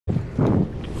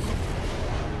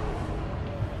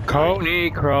Coney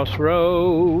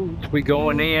Crossroads. We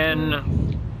going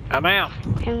in. I'm out.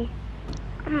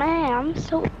 Man, I'm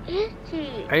so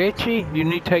itchy. Itchy? You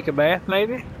need to take a bath,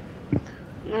 maybe?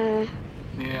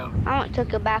 Yeah. I haven't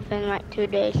took a bath in like 2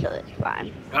 days, so it's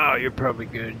fine. Oh, you're probably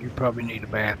good. You probably need a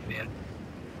bath then.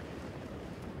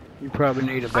 You probably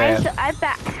need a bath. I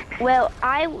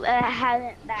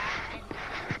haven't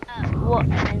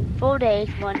bathed in 4 days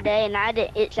one day, and I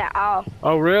didn't itch at all.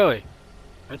 Oh, really?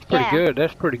 That's pretty good.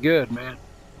 That's pretty good, man.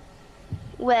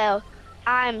 Well,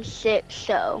 I'm sick,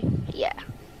 so yeah.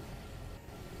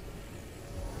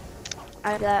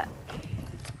 I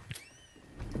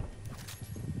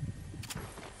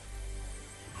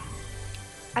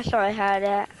saw I had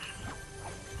that.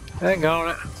 Hang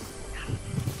on it.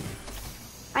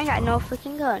 I got no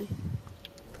freaking gun.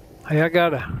 Hey, I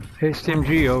got a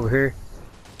SMG over here.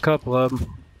 A couple of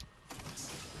them.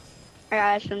 I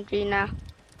got SMG now.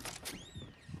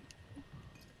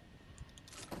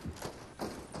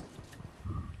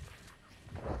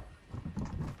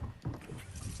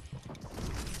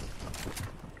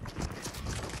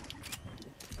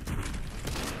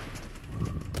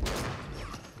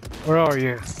 Where are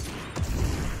you?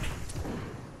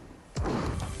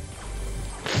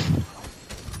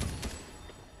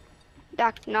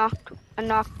 I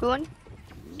knocked one.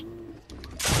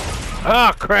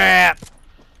 Oh, crap!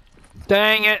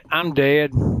 Dang it, I'm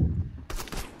dead.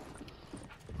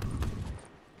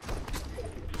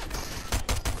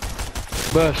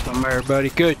 Bust them there, buddy.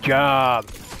 Good job.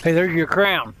 Hey, there's your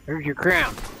crown. There's your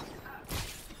crown.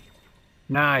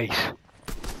 Nice.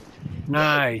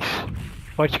 Nice.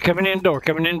 Watch you coming in the door,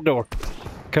 coming in the door.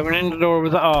 Coming in the door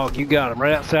with the AUG. You got him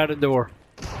right outside the door.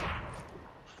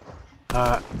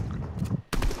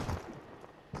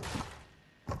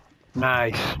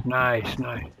 Nice, nice,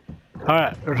 nice.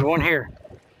 Alright, there's one here.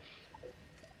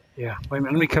 Yeah, wait a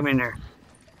minute, let me come in there.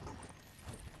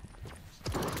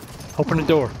 Open the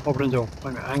door, open the door. Wait a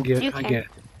minute, I can get it, I get it.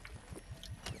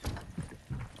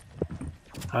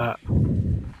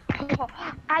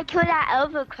 I killed that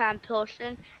other crown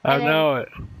person. I know it.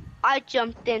 I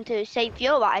jumped in to save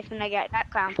your life and I got that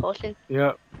crown person.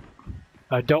 Yep.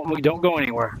 Don't go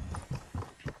anywhere.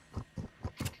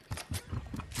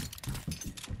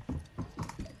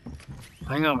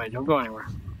 Hang on, man. Don't go anywhere.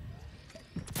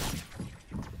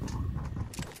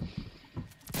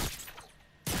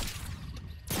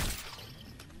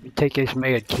 Let me take this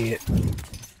med kit.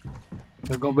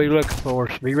 They're gonna be looking for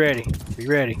us. Be ready. Be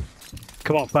ready.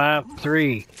 Come on, 5,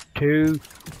 3, 2,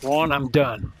 1. I'm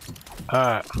done. All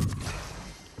right.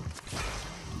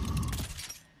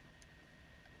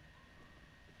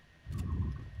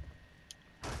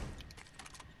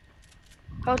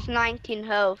 How's 19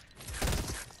 health?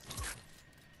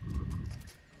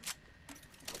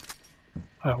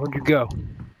 All right, where'd you go?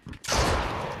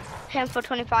 10 for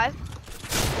 25.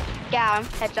 Got him.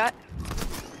 Headshot.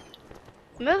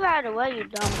 Move out of the way, you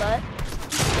dumb butt.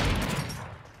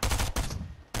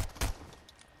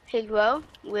 Pig low.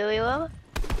 Willy low.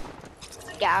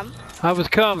 Got him. I was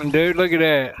coming, dude. Look at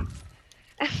that.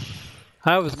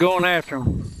 I was going after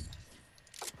him.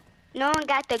 No one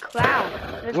got the crown.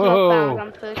 There's Whoa!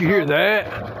 No crown. Did you hear that?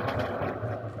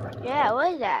 Yeah,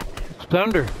 what is that? It's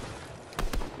thunder.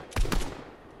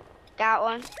 Got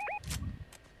one.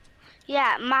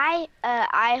 Yeah, my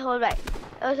eye hole, like,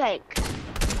 it was like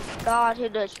God who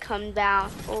just come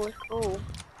down. Oh.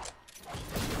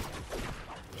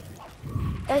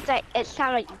 It's like, it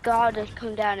sounded like God just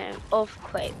come down in an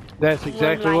earthquake. That's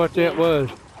exactly what that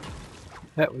was.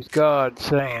 That was God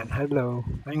saying, hello.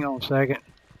 Hang on a second.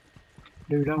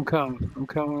 Dude, I'm coming. I'm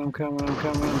coming, I'm coming, I'm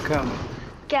coming, I'm coming.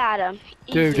 Got him.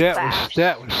 Dude,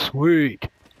 that was sweet.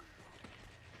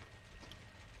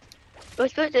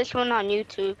 Let's put this one on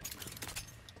YouTube.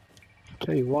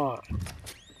 Tell you what.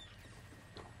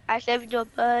 I saved your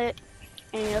butt,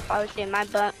 and you'll probably see my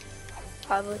butt.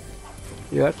 Probably.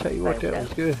 Yeah, I tell you what, that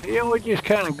was good. Yeah, we're just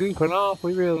kind of goofing off.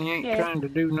 We really ain't trying to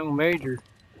do no major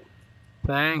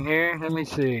thing here. Let me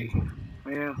see.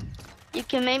 Yeah. You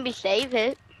can maybe save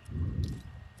it.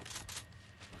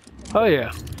 Oh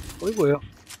yeah, we will.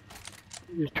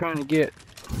 We're just trying to get.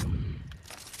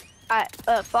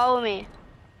 Alright, follow me.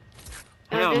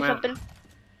 Wanna do something?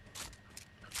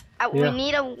 We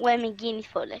need a Lamborghini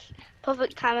for this.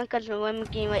 Perfect timing because the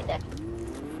Lamborghini right there.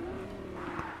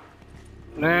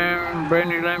 Brand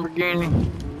new Lamborghini.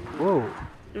 Whoa.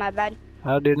 My bad.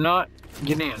 I did not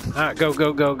get in. Alright, go,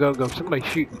 go, go, go, go. Somebody's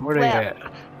shooting. Where they at?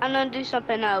 I'm gonna do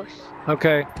something else.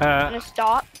 Okay. I'm gonna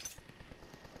stop.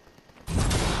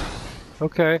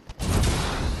 Okay.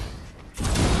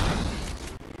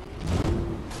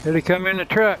 Here they come in the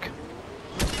truck.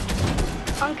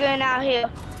 I'm going out here.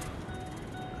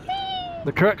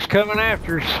 The truck's coming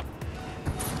after us.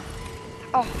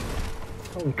 Oh.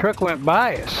 Oh, the truck went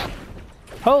by us.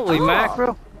 Holy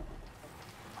mackerel.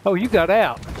 Oh, you got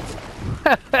out.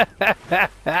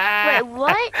 Wait,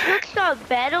 what? Trucks are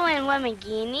better than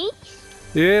Lamborghinis?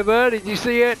 Yeah, bud. Did you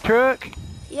see that truck?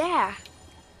 Yeah.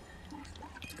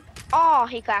 Oh,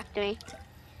 he clapped me.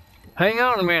 Hang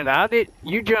on a minute.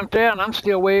 You jumped out and I'm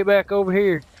still way back over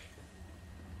here.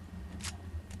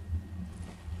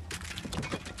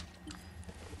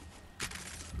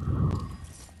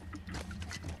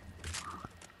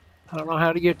 I don't know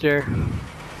how to get there.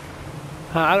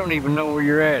 I don't even know where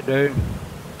you're at, dude.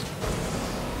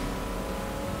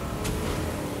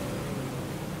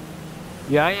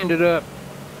 Yeah, I ended up...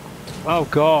 Oh,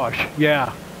 gosh.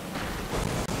 Yeah.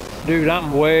 Dude,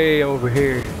 I'm way over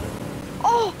here.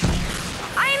 Oh!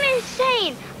 I'm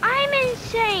insane! I'm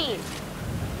insane!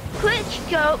 Quick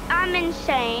scope, I'm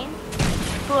insane.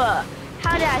 Bruh,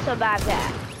 how did I survive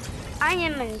that? I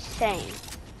am insane.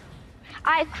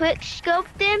 I quick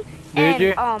scoped him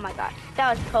and oh my god,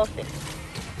 that was perfect.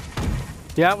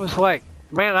 Yeah, I was like,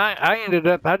 man, I ended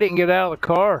up, I didn't get out of the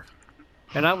car.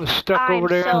 And I was stuck over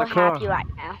there in the car. I'm so happy right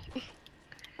now.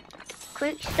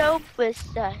 Quick scope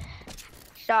with the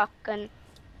shotgun.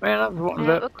 Man, I was wanting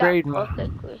to upgrade my...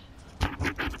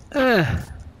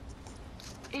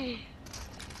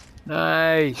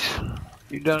 Nice.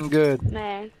 You done good.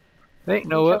 Man. There ain't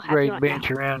no upgrade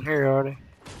bench around here, are they?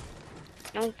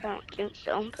 No, I don't think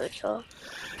so, I'm pretty sure.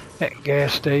 That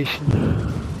gas station.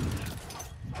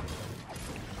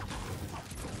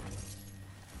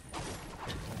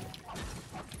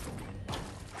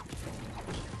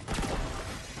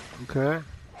 Okay.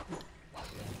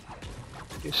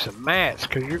 Get some mats,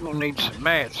 because you're going to need some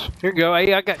mats. Here you go.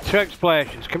 Hey, I got chug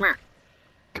splashes. Come here.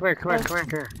 Come here, come here, come here,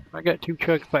 come here. I got 2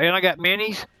 chug splashes. And I got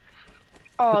minis.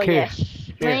 Oh, okay. Yes.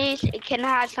 Minis, can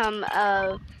I have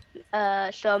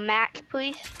some mats,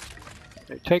 please?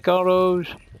 Take all those.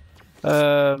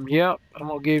 Yep. I'm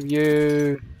going to give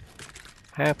you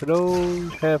half of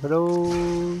those, half of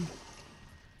those.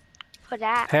 For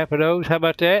that. Half of those. How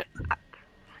about that?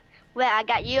 Well, I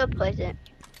got you a present.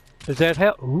 Does that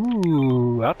help?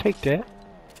 Ooh, I'll take that.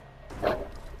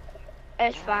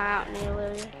 It's fine, I don't need a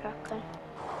little shotgun.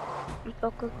 I'm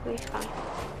perfectly fine.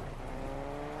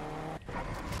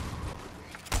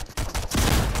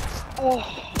 Oh.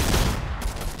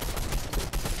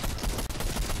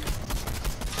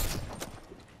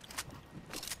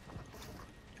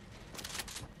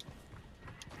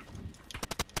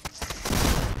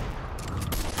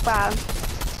 Wow.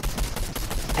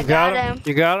 I got him.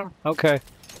 You got him? Okay.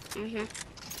 Mhm.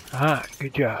 Alright,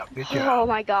 good job, good job. Oh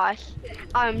my gosh.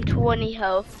 I'm 20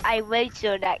 health. I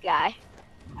wasted that guy.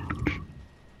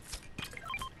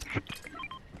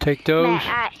 Take those.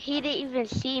 Man, he didn't even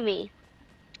see me.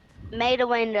 Made a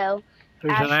window.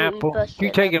 There's an apple.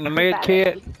 You taking the med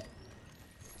kit?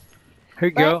 Here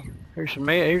you go. Here's some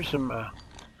med. Here's some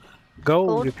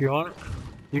gold if you want it.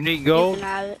 You need gold? You can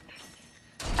have it.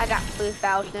 I got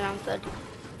 3,000. I'm good.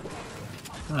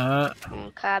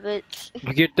 Cabbage. Did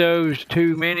you get those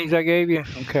 2 minis I gave you?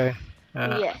 Okay.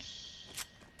 Yes.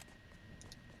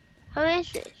 Who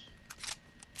is this?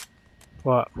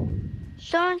 What?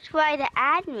 Someone tried to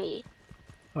add me.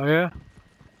 Oh yeah?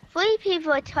 3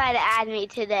 people tried to add me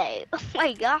today. Oh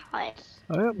my gosh. Oh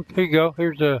yeah, here you go.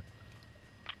 Here's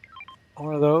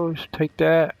one of those. Take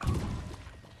that.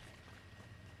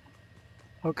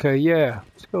 Okay, yeah.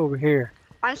 Let's go over here.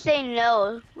 I'm saying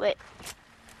no. Wait.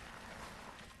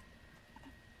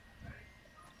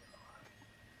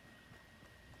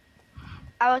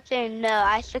 I was saying no.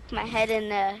 I stuck my head in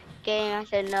the game. I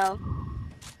said no.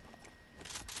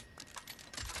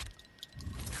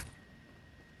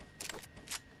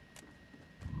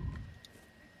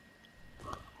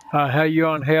 How you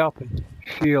on health and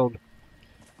shield?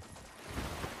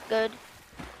 Good.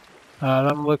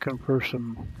 I'm looking for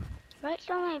some. Why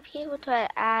so many people try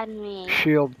to add me?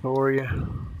 Shield for you.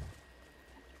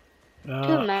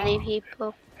 Too many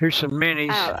people. Here's some minis.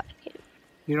 I don't like it.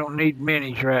 You don't need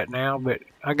minis right now, but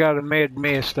I got a med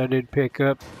mist I did pick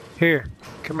up. Here,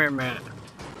 come here, man.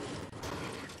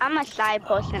 I'm a side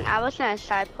person. I wasn't a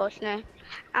side person.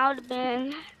 I would have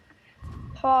been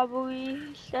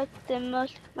probably second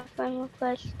most of my friend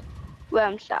request where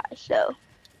I'm shy, so.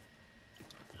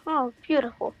 Oh,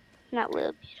 beautiful. Not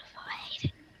really beautiful. I hate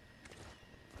it.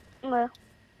 Well.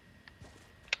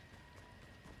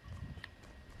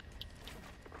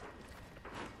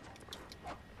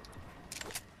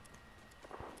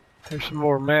 There's some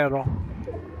more metal.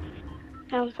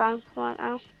 I'm fine for one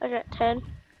now. I got 10.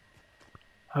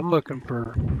 I'm looking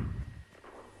for...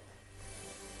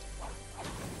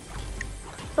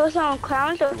 There's some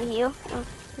crowns over here.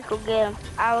 Let's go get them.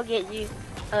 I will get you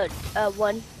a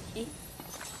one. See?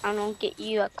 I'm gonna get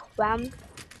you a crown.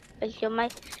 Because you're my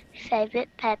favorite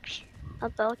pets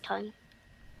of all time.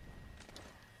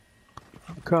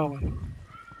 I'm coming.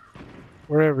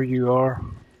 Wherever you are.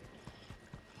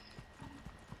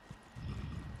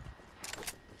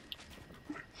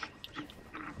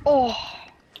 Oh.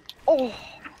 Oh.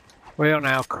 Well,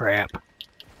 now crap.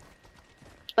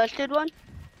 Busted one?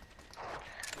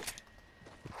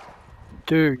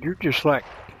 Dude, you're just like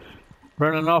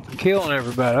running off and killing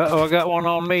everybody. Uh-oh, I got one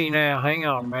on me now. Hang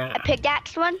on a minute. A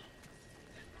pickaxe one?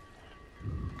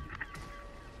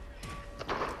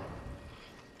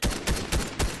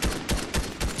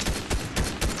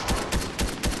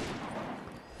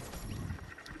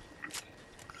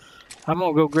 I'm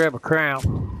gonna go grab a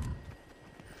crown.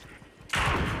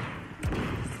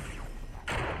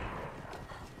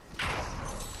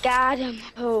 Got him.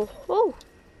 Oh. Oh.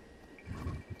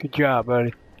 Good job,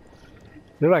 buddy.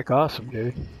 You're like awesome,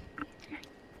 dude. And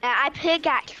I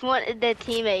pickaxed one of the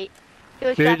teammate. He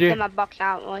was Did trapped you? in my box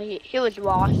out. Well, he was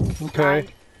lost. Okay.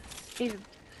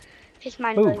 His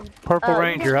mind Ooh, was. Purple You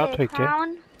Ranger, didn't I'll get a take that.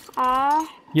 crown? Aw.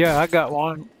 Yeah, I got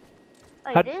one.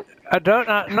 Oh, you did? I don't.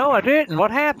 No, I didn't. What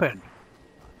happened?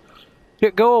 Did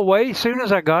it go away as soon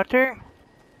as I got there?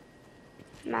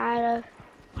 Might have.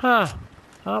 Huh.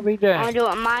 I'll be Want damned. to do it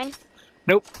on mine?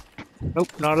 Nope.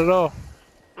 Nope, not at all.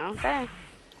 Okay.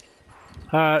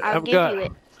 Alright, I'll give you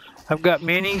it. I've got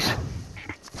minis.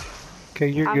 Okay,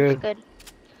 you're I'm good. good.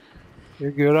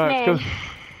 You're good. Alright, Man, let's go.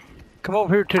 Come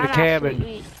over here to the I'm cabin.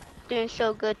 absolutely doing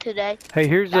so good today. Hey,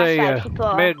 here's That's a why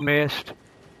people med mist.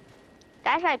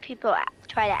 That's why people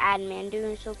try to add me. I'm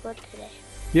doing so good today.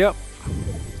 Yep.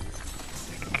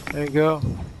 There you go.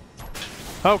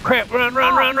 Oh crap! Run,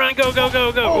 run, run, run! Go, go,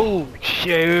 go, go! Oh,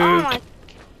 shoot! Oh my.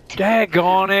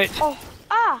 Daggone it! Oh.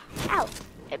 Ah. Ow.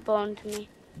 It burned me.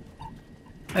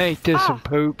 Ain't this some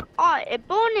poop? Oh, it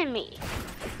burned me.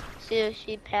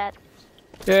 Seriously, Pat.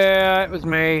 Yeah, it was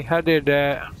me. I did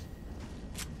that.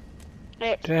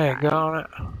 It's Daggone it.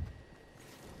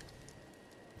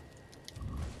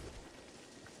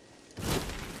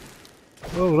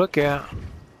 Oh, look out.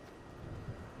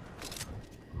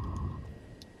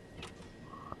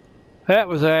 That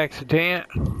was an accident.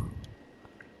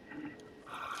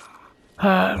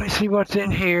 Let me see what's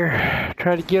in here.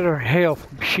 Try to get her health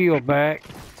shield back.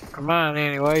 Or mine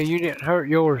anyway. You didn't hurt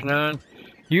yours none.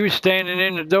 You was standing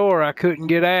in the door. I couldn't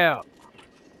get out.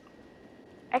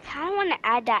 I kind of want to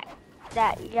add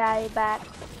that guy back,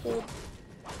 dude.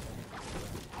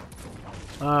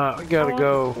 We gotta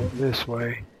go this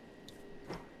way.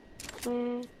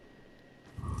 Mm.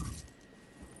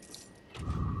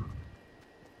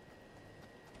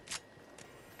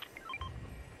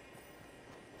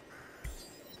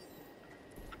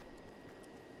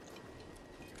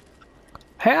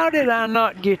 How did I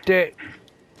not get that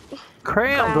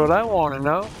crown? What I want to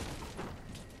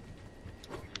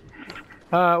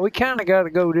know. We kind of got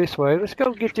to go this way. Let's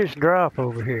go get this drop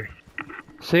over here.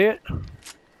 See it?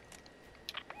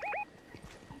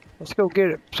 Let's go get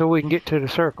it so we can get to the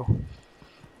circle.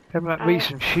 There might be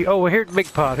some sheep. Oh, well, here's the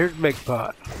big pot. Here's the big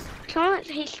pot.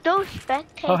 He's still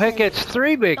spectating. Oh, heck, it's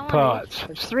 3 big pots.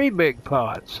 It's 3 big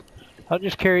pots. I'll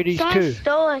just carry these 2. Someone's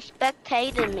still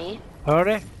spectating me. Are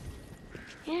they?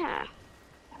 Yeah.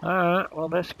 Alright, well,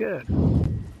 that's good.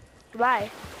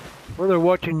 Why? Well, they're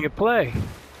watching you play.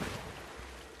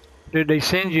 Did they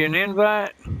send you an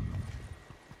invite?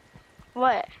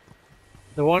 What?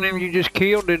 The one of them you just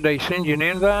killed, did they send you an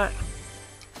invite?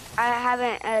 I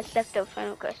haven't accepted a friend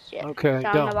request yet. Okay, so I'm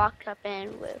don't. gonna walk up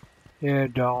in with. Yeah,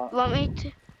 don't. Want me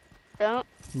to? Don't?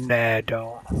 Nah,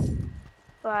 don't.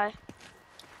 Why?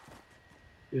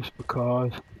 Just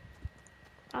because.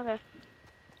 Okay.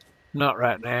 Not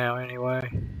right now, anyway.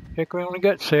 Heck, we only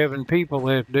got 7 people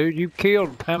left, dude. You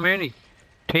killed how many?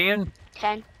 10?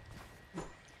 10.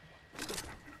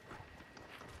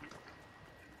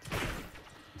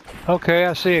 Okay,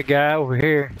 I see a guy over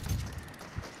here.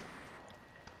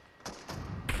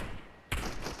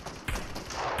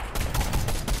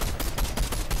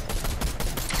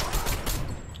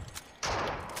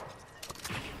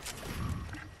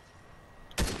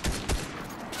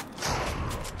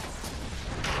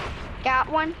 Got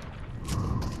one.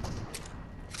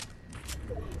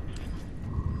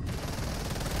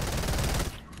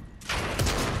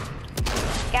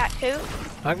 Got 2.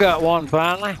 I got one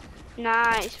finally.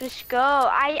 Nice, let's go.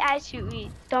 I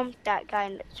actually dumped that guy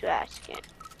in the trash can.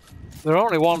 There's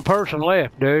only one person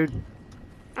left, dude.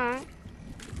 Alright.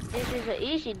 This is an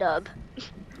easy dub.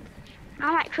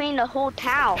 I might clean the whole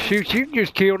town. Shoot, you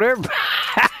just killed everybody.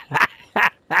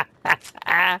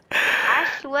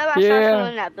 I saw Yeah. someone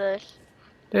in that bush.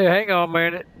 Yeah, hang on a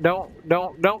minute.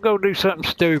 Don't go do something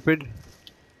stupid.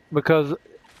 Because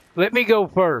let me go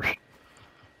first.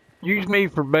 Use me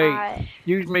for bait. Alright.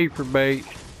 Use me for bait.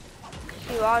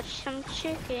 You watch some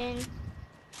chicken.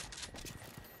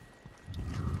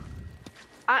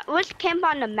 Let's camp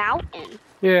on the mountain.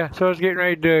 Yeah, so I was getting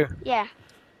ready to do. Yeah.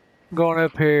 Going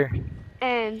up here.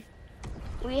 And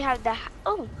we have the...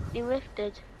 Oh, he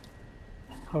lifted.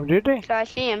 Oh, did they? So I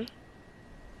see him.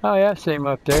 Oh, yeah, I see him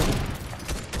up there.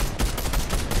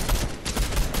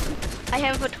 I hit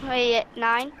him for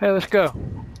 29. Hey, let's go.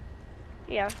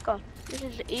 Yeah, let's go. This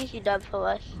is an easy dub for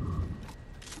us.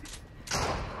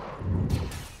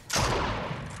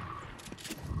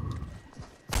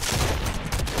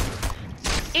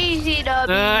 Easy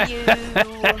W.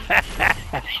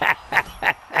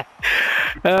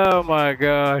 Oh my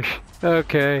gosh.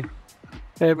 Okay.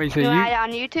 Let me see. You want it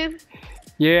on YouTube?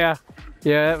 Yeah.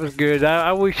 Yeah, that was good.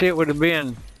 I wish it would have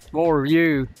been more of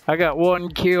you. I got 1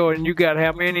 kill and you got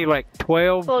how many? Like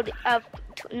 12? 40,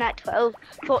 not 12,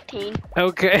 14.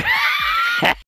 Okay.